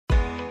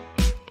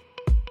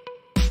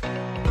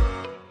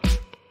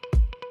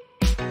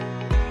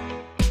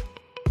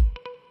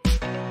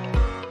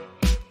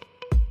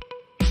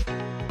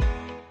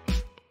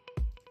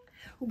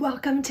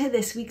Welcome to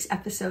this week's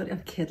episode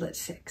of Kidlet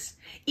 6.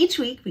 Each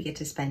week we get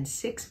to spend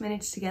 6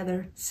 minutes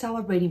together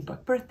celebrating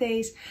book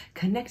birthdays,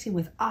 connecting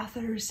with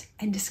authors,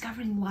 and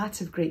discovering lots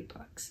of great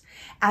books.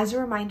 As a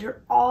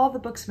reminder, all the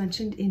books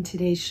mentioned in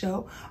today's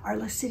show are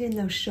listed in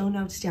those show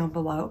notes down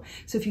below.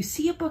 So if you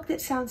see a book that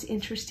sounds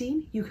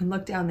interesting, you can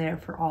look down there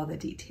for all the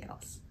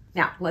details.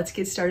 Now, let's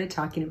get started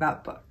talking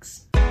about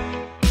books.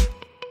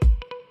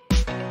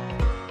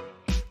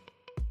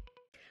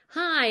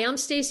 Hi, I'm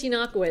Stacy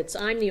Nockowitz.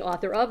 I'm the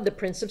author of The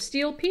Prince of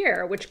Steel,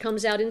 Pier, which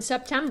comes out in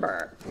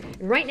September.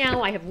 And right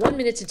now I have 1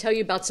 minute to tell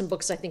you about some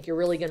books I think you're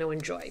really going to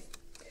enjoy.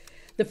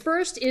 The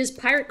first is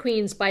Pirate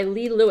Queens by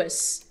Leigh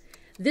Lewis.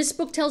 This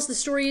book tells the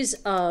stories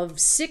of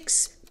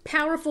 6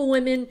 powerful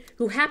women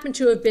who happen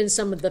to have been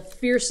some of the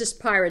fiercest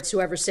pirates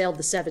who ever sailed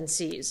the 7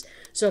 seas.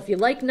 So if you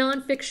like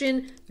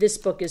nonfiction, this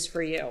book is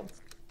for you.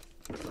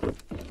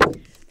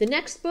 The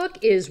next book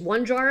is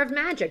One Jar of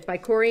Magic by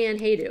Arianne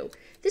Haydu.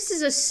 This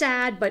is a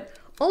sad but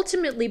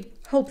ultimately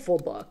hopeful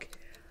book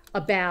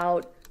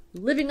about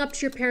living up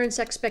to your parents'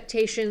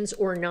 expectations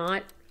or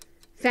not,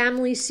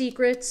 family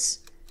secrets,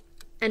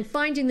 and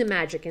finding the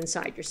magic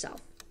inside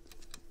yourself.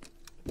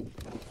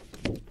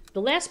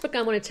 The last book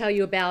I want to tell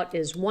you about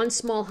is One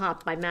Small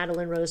Hop by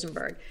Madelyn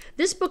Rosenberg.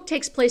 This book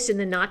takes place in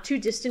the not too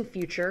distant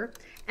future,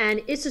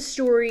 and it's a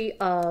story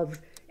of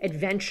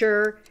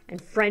adventure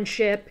and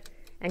friendship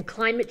and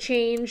climate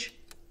change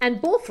and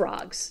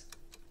bullfrogs.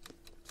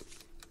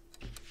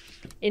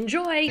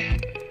 Enjoy!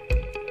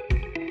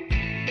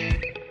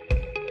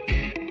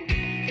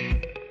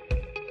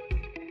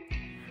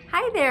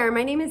 Hi there,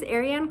 my name is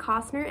Arianne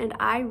Costner and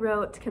I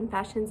wrote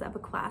Confessions of a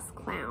Class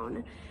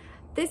Clown.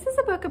 This is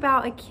a book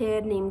about a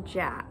kid named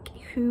Jack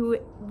who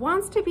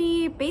wants to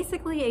be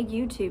basically a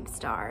YouTube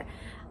star.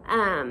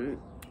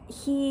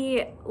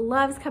 He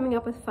loves coming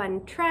up with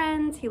fun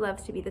trends, he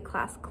loves to be the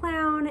class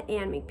clown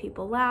and make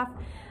people laugh,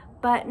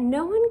 but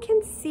no one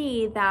can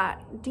see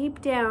that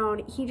deep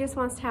down he just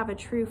wants to have a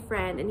true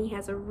friend and he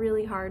has a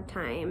really hard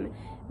time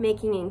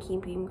making and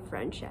keeping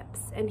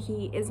friendships, and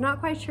he is not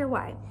quite sure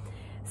why.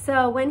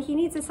 So when he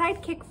needs a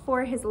sidekick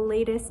for his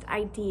latest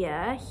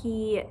idea,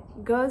 he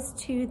goes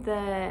to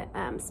the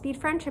speed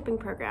friendshipping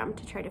program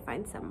to try to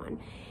find someone.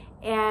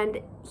 And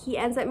he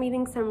ends up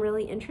meeting some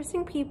really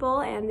interesting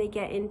people and they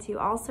get into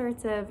all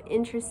sorts of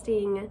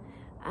interesting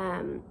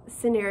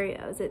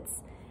scenarios. It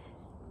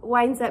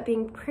winds up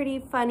being pretty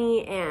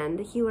funny and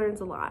he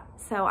learns a lot.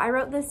 So I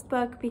wrote this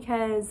book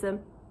because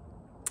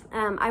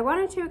I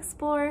wanted to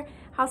explore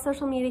how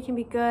social media can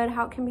be good,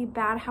 how it can be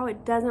bad, how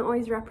it doesn't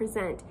always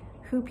represent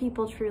who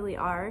people truly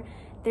are.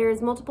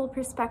 There's multiple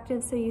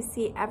perspectives, so you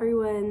see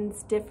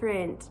everyone's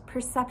different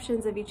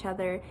perceptions of each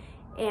other,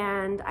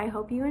 and I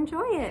hope you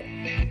enjoy it.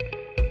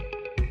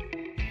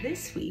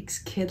 This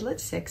week's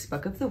Kidlet 6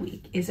 book of the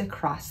week is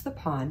Across the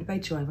Pond by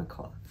Joy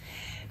McCullough.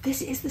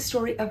 This is the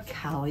story of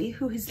Callie,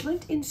 who has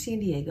lived in San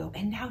Diego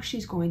and now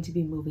she's going to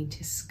be moving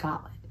to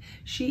Scotland.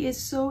 She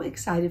is so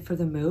excited for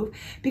the move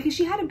because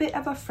she had a bit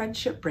of a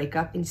friendship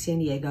breakup in San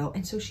Diego,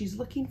 and so she's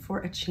looking for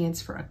a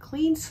chance for a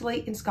clean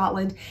slate in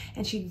Scotland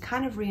and she can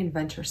kind of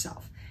reinvent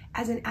herself.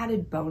 As an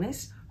added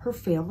bonus, her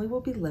family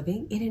will be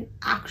living in an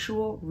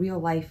actual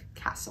real-life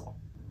castle.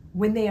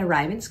 When they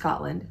arrive in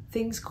Scotland,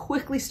 things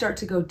quickly start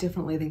to go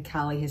differently than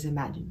Callie has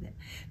imagined it.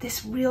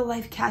 This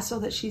real-life castle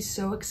that she's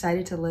so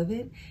excited to live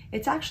in,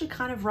 it's actually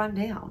kind of run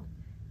down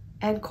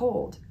and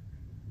cold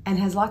and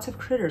has lots of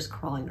critters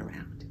crawling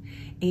around.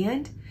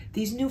 And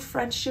these new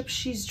friendships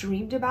she's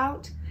dreamed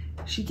about,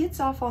 she gets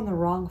off on the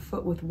wrong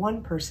foot with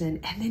one person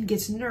and then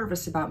gets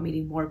nervous about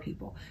meeting more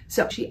people.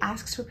 So she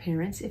asks her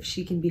parents if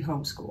she can be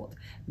homeschooled.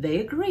 They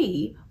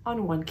agree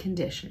on one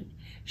condition.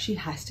 She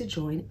has to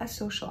join a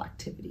social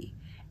activity.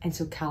 And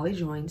so Callie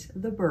joins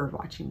the bird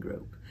watching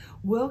group.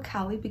 Will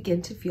Callie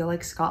begin to feel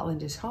like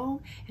Scotland is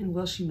home, and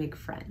will she make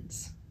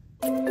friends?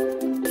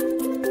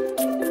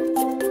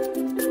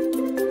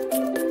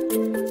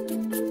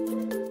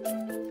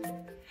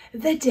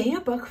 The day a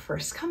book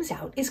first comes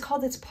out is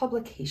called its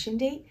publication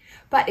date,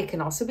 but it can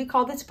also be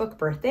called its book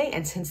birthday,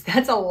 and since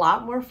that's a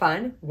lot more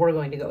fun, we're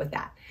going to go with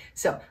that.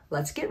 So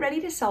let's get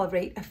ready to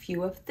celebrate a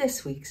few of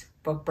this week's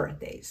book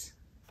birthdays.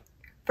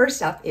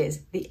 First up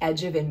is The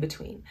Edge of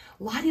In-Between.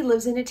 Lottie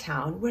lives in a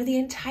town where the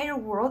entire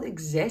world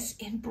exists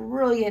in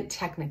brilliant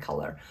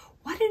Technicolor.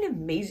 What an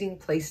amazing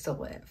place to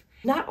live.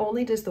 Not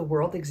only does the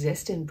world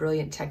exist in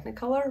brilliant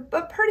Technicolor,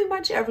 but pretty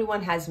much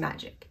everyone has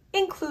magic,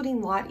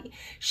 including Lottie.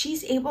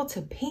 She's able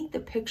to paint the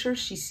pictures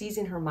she sees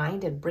in her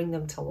mind and bring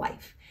them to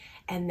life.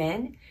 And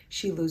then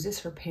she loses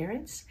her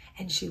parents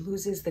and she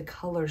loses the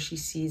color she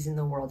sees in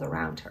the world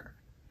around her.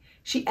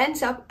 She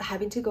ends up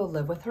having to go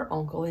live with her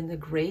uncle in the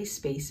gray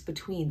space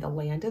between the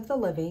land of the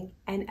living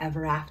and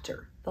ever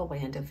after, the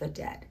land of the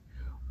dead.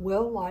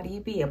 Will Lottie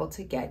be able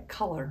to get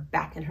color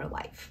back in her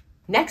life?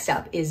 Next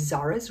up is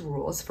Zara's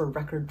rules for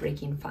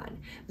record-breaking fun.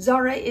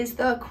 Zara is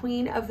the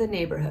queen of the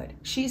neighborhood.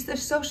 She's the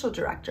social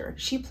director.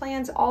 She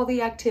plans all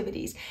the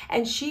activities,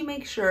 and she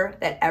makes sure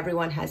that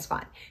everyone has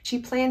fun. She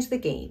plans the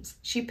games.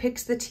 She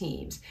picks the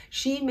teams.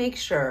 She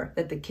makes sure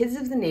that the kids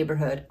of the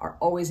neighborhood are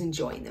always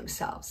enjoying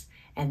themselves.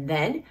 And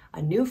then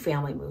a new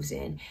family moves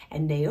in,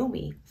 and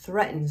Naomi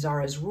threatens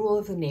Zara's rule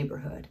of the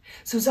neighborhood.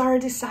 So Zara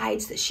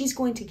decides that she's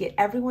going to get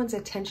everyone's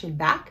attention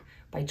back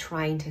by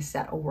trying to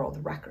set a world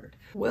record.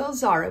 Will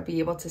Zara be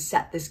able to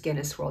set this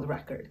Guinness World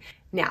Record?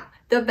 Now,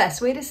 the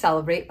best way to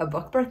celebrate a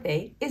book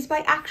birthday is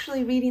by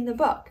actually reading the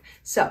book.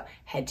 So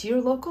head to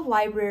your local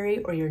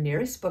library or your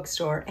nearest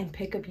bookstore and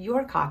pick up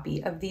your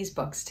copy of these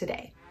books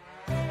today.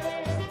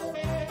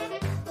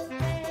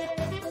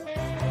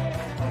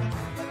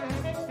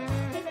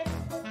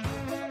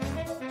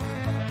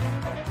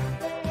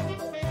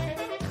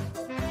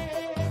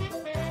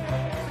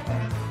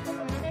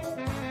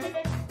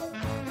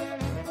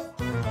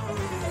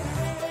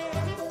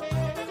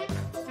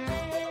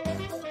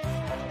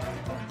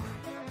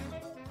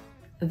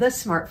 The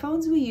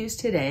smartphones we use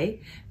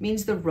today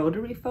means the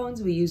rotary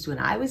phones we used when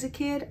I was a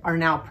kid are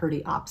now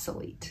pretty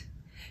obsolete.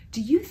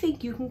 Do you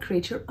think you can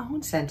create your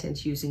own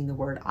sentence using the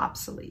word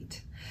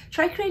obsolete?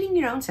 Try creating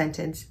your own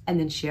sentence and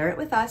then share it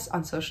with us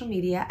on social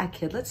media at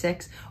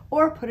Kidlit6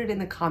 or put it in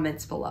the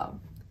comments below.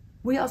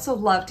 We also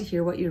love to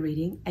hear what you're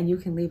reading, and you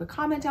can leave a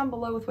comment down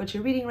below with what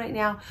you're reading right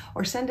now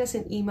or send us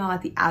an email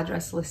at the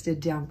address listed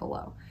down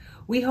below.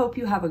 We hope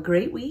you have a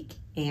great week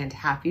and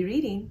happy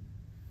reading.